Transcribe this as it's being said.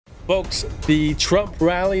Folks, the Trump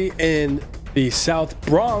rally in the South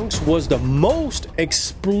Bronx was the most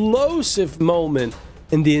explosive moment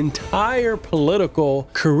in the entire political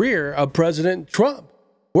career of President Trump.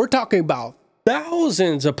 We're talking about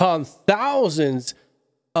thousands upon thousands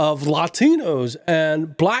of Latinos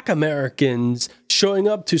and Black Americans showing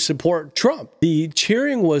up to support Trump. The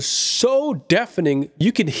cheering was so deafening,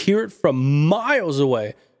 you could hear it from miles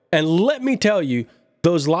away. And let me tell you,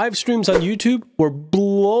 those live streams on YouTube were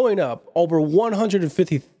blowing up, over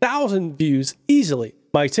 150,000 views easily.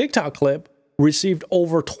 My TikTok clip received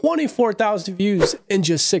over 24,000 views in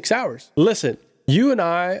just 6 hours. Listen, you and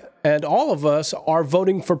I and all of us are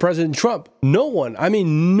voting for President Trump. No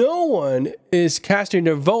one is casting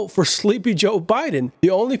their vote for sleepy Joe Biden. The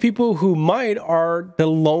only people who might are the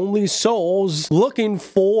lonely souls looking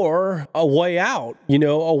for a way out,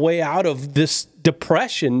 a way out of this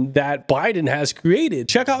depression that Biden has created.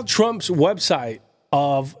 Check out Trump's website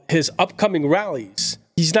of his upcoming rallies.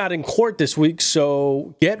 He's not in court this week,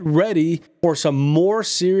 so get ready for some more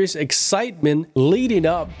serious excitement leading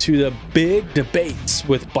up to the big debates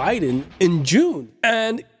with Biden in June.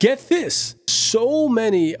 And get this, so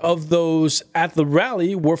many of those at the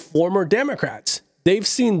rally were former Democrats. They've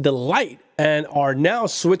seen the light and are now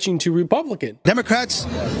switching to Republican. Democrats,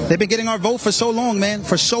 they've been getting our vote for so long, man,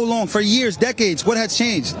 for so long, for years, decades. What has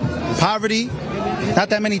changed? Poverty, not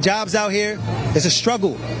that many jobs out here. It's a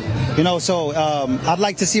struggle. So I'd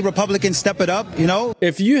like to see Republicans step it up,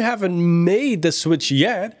 If you haven't made the switch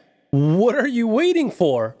yet, what are you waiting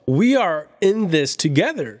for? We are in this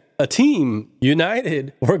together, a team,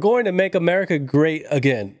 united. We're going to make America great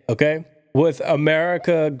again, okay? With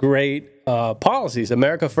America great policies,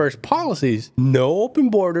 America first policies, no open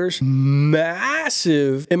borders,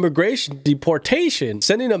 massive immigration deportation,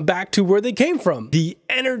 sending them back to where they came from. The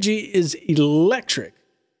energy is electric.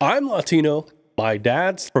 I'm Latino. My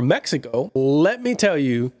dad's from Mexico. Let me tell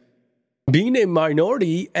you, being a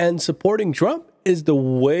minority and supporting Trump is the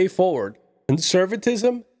way forward.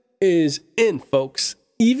 Conservatism is in, folks.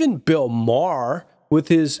 Even Bill Maher, with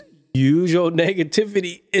his usual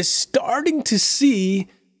negativity, is starting to see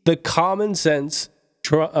the common sense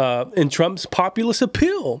in Trump's populist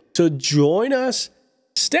appeal. So join us,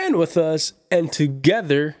 stand with us, and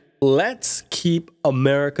together, let's keep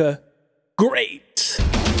America great.